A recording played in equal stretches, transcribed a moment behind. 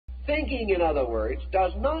Thinking, in other words,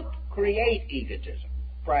 does not create egotism,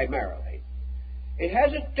 primarily. It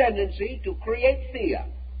has a tendency to create fear.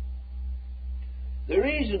 The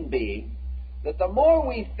reason being that the more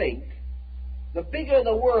we think, the bigger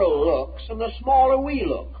the world looks and the smaller we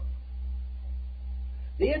look.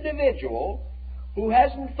 The individual who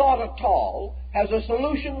hasn't thought at all has a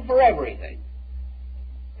solution for everything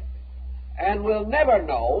and will never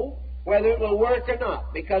know whether it will work or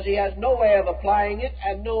not, because he has no way of applying it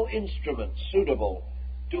and no instrument suitable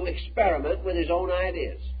to experiment with his own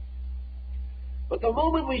ideas. But the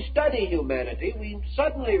moment we study humanity, we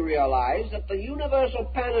suddenly realize that the universal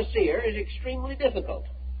panacea is extremely difficult.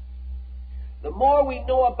 The more we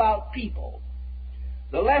know about people,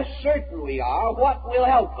 the less certain we are what will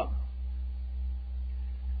help them.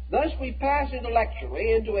 Thus we pass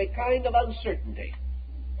intellectually into a kind of uncertainty.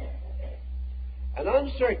 An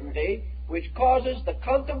uncertainty which causes the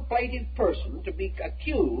contemplative person to be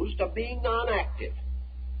accused of being non-active.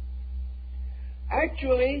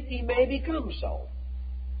 Actually, he may become so,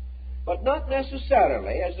 but not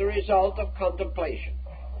necessarily as the result of contemplation,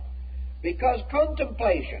 because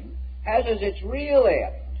contemplation has as its real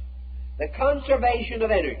end the conservation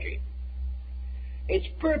of energy. Its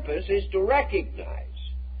purpose is to recognize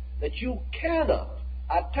that you cannot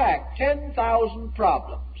attack 10,000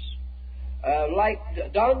 problems like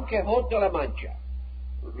Don Quixote de la Mancha,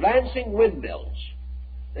 lancing windmills,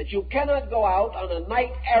 that you cannot go out on a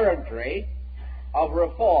knight errantry of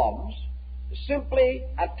reforms, simply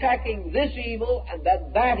attacking this evil and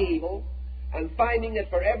then that evil, and finding that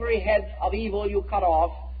for every head of evil you cut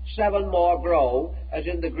off, 7 more grow, as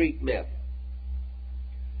in the Greek myth.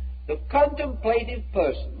 The contemplative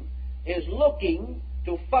person is looking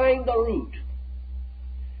to find the root.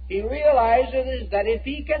 He realizes that if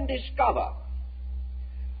he can discover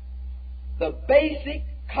the basic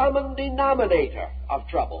common denominator of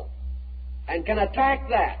trouble and can attack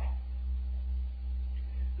that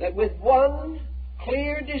with one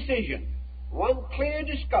clear decision, one clear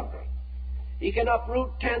discovery, he can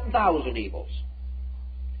uproot 10,000 evils.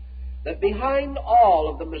 That behind all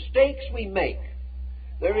of the mistakes we make,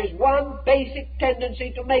 there is one basic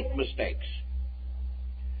tendency to make mistakes.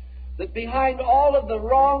 That behind all of the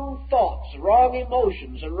wrong thoughts, wrong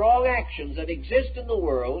emotions, and wrong actions that exist in the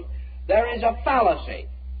world, there is a fallacy.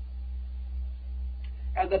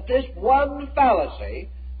 And that this one fallacy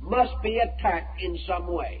must be attacked in some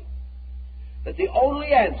way. That the only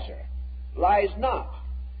answer lies not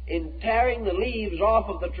in tearing the leaves off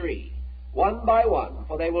of the tree, one by one,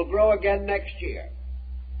 for they will grow again next year.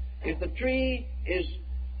 If the tree is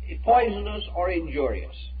poisonous or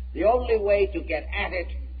injurious, the only way to get at it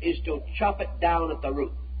is to chop it down at the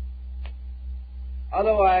root.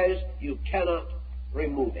 Otherwise, you cannot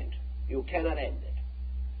remove it. You cannot end it.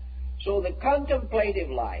 So the contemplative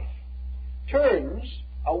life turns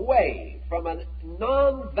away from a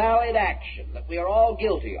non-valid action that we are all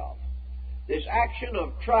guilty of. This action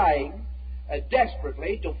of trying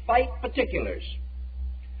desperately to fight particulars,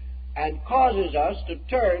 and causes us to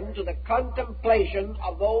turn to the contemplation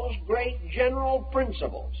of those great general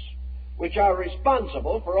principles which are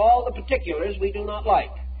responsible for all the particulars we do not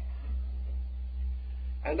like.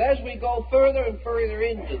 And as we go further and further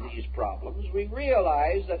into these problems, we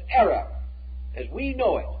realize that error, as we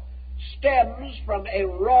know it, stems from a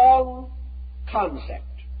wrong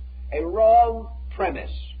concept, a wrong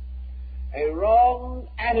premise, a wrong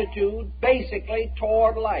attitude basically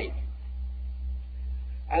toward life.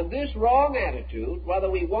 And this wrong attitude, whether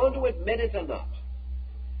we want to admit it or not,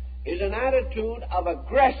 is an attitude of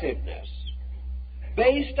aggressiveness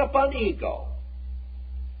based upon ego,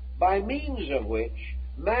 by means of which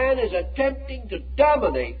man is attempting to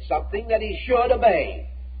dominate something that he should obey.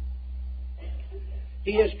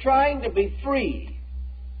 He is trying to be free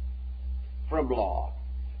from law,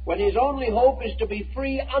 when his only hope is to be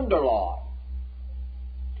free under law.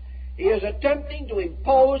 He is attempting to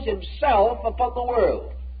impose himself upon the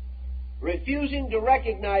world, refusing to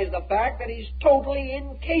recognize the fact that he's totally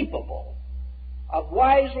incapable of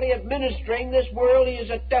wisely administering this world he is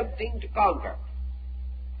attempting to conquer.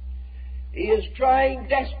 He is trying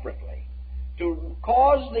desperately to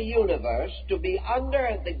cause the universe to be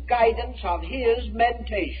under the guidance of his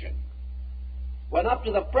mentation, when up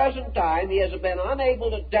to the present time he has been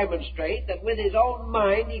unable to demonstrate that with his own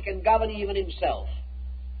mind he can govern even himself.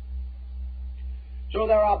 So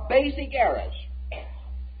there are basic errors,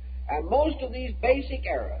 and most of these basic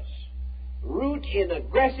errors root in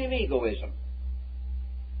aggressive egoism,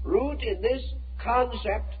 root in this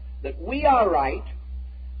concept that we are right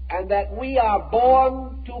and that we are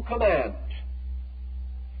born to command,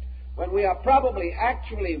 when we are probably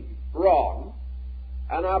actually wrong,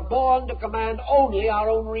 and are born to command only our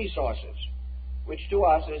own resources, which to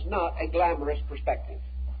us is not a glamorous perspective.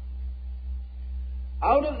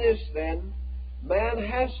 Out of this, then, man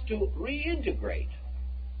has to reintegrate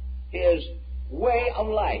his way of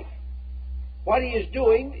life. What he is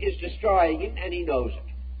doing is destroying it, and he knows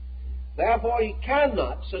it. Therefore, he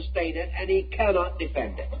cannot sustain it, and he cannot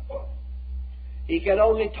defend it. He can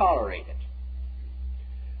only tolerate it.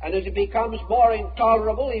 And as it becomes more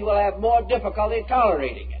intolerable, he will have more difficulty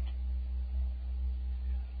tolerating it.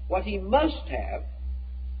 What he must have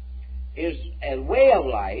is a way of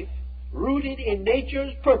life rooted in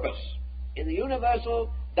nature's purpose, in the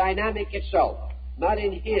universal dynamic itself, not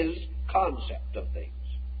in his concept of things.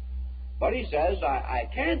 But he says, I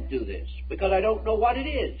can't do this because I don't know what it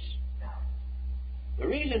is. The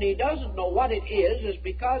reason he doesn't know what it is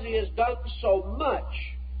because he has done so much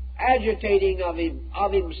agitating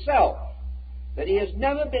of himself that he has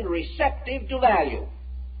never been receptive to value.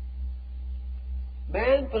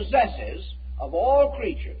 Man possesses, of all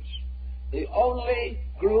creatures, the only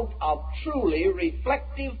group of truly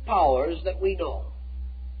reflective powers that we know.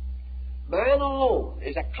 Man alone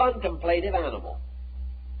is a contemplative animal.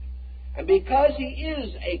 And because he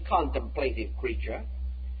is a contemplative creature,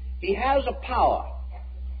 he has a power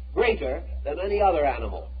greater than any other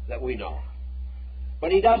animal that we know.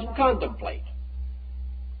 But he doesn't contemplate.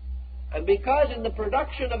 And because in the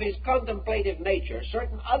production of his contemplative nature,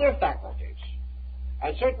 certain other faculties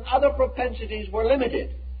and certain other propensities were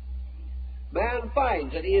limited, man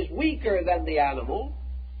finds that he is weaker than the animal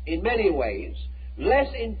in many ways, less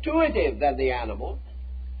intuitive than the animal,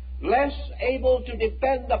 less able to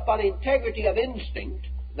depend upon integrity of instinct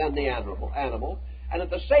than the animal, and at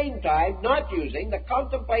the same time not using the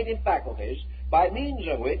contemplative faculties by means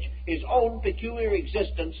of which his own peculiar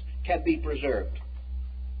existence can be preserved.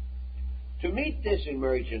 To meet this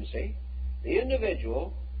emergency, the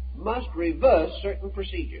individual must reverse certain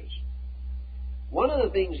procedures. One of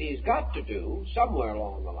the things he's got to do, somewhere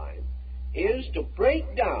along the line, is to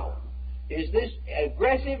break down this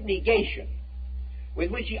aggressive negation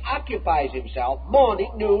with which he occupies himself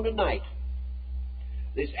morning, noon, and night.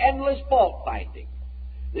 This endless fault-finding,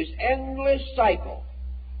 this endless cycle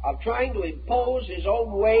of trying to impose his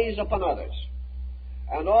own ways upon others,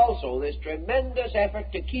 and also this tremendous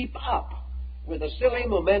effort to keep up with the silly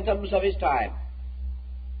momentums of his time.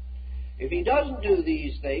 If he doesn't do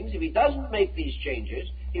these things, if he doesn't make these changes,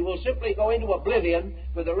 he will simply go into oblivion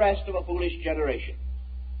with the rest of a foolish generation.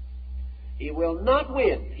 He will not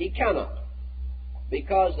win. He cannot.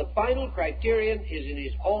 Because the final criterion is in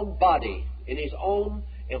his own body, in his own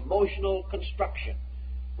emotional construction,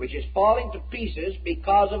 which is falling to pieces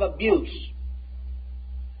because of abuse.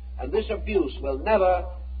 And this abuse will never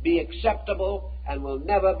be acceptable and will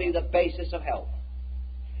never be the basis of health.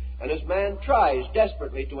 And as man tries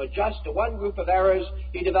desperately to adjust to one group of errors,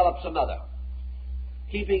 he develops another,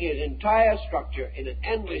 keeping his entire structure in an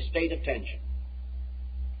endless state of tension.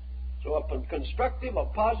 So a constructive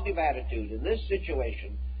or positive attitude in this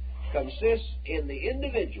situation consists in the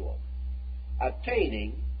individual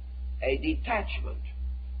attaining a detachment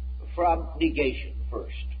from negation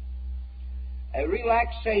first, a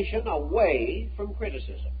relaxation away from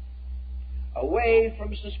criticism, away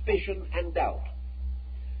from suspicion and doubt,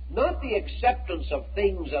 not the acceptance of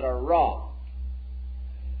things that are wrong,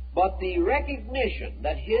 but the recognition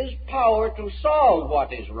that his power to solve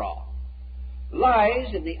what is wrong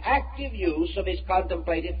lies in the active use of his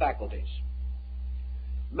contemplative faculties.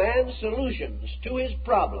 Man's solutions to his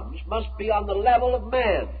problems must be on the level of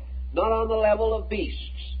man, not on the level of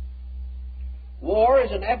beasts. War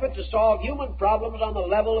is an effort to solve human problems on the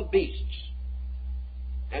level of beasts,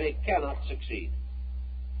 and it cannot succeed.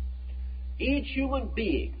 Each human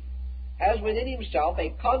being has within himself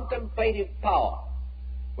a contemplative power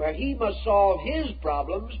where he must solve his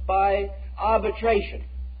problems by arbitration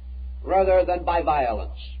rather than by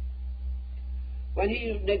violence. When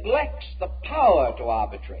he neglects the power to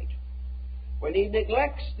arbitrate, when he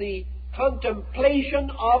neglects the contemplation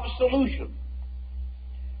of solution,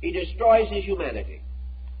 he destroys his humanity,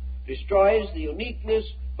 destroys the uniqueness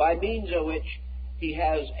by means of which he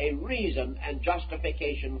has a reason and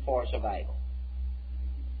justification for survival.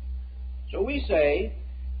 So we say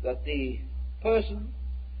that the person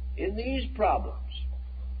in these problems,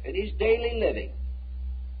 in his daily living,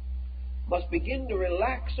 must begin to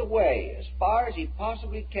relax away as far as he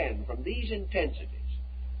possibly can from these intensities,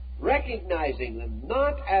 recognizing them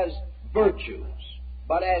not as virtues,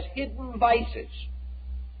 but as hidden vices.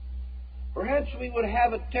 Perhaps we would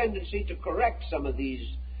have a tendency to correct some of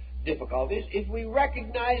these difficulties if we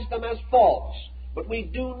recognize them as faults, but we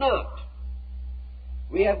do not.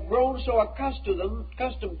 We have grown so accustomed to them,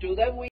 we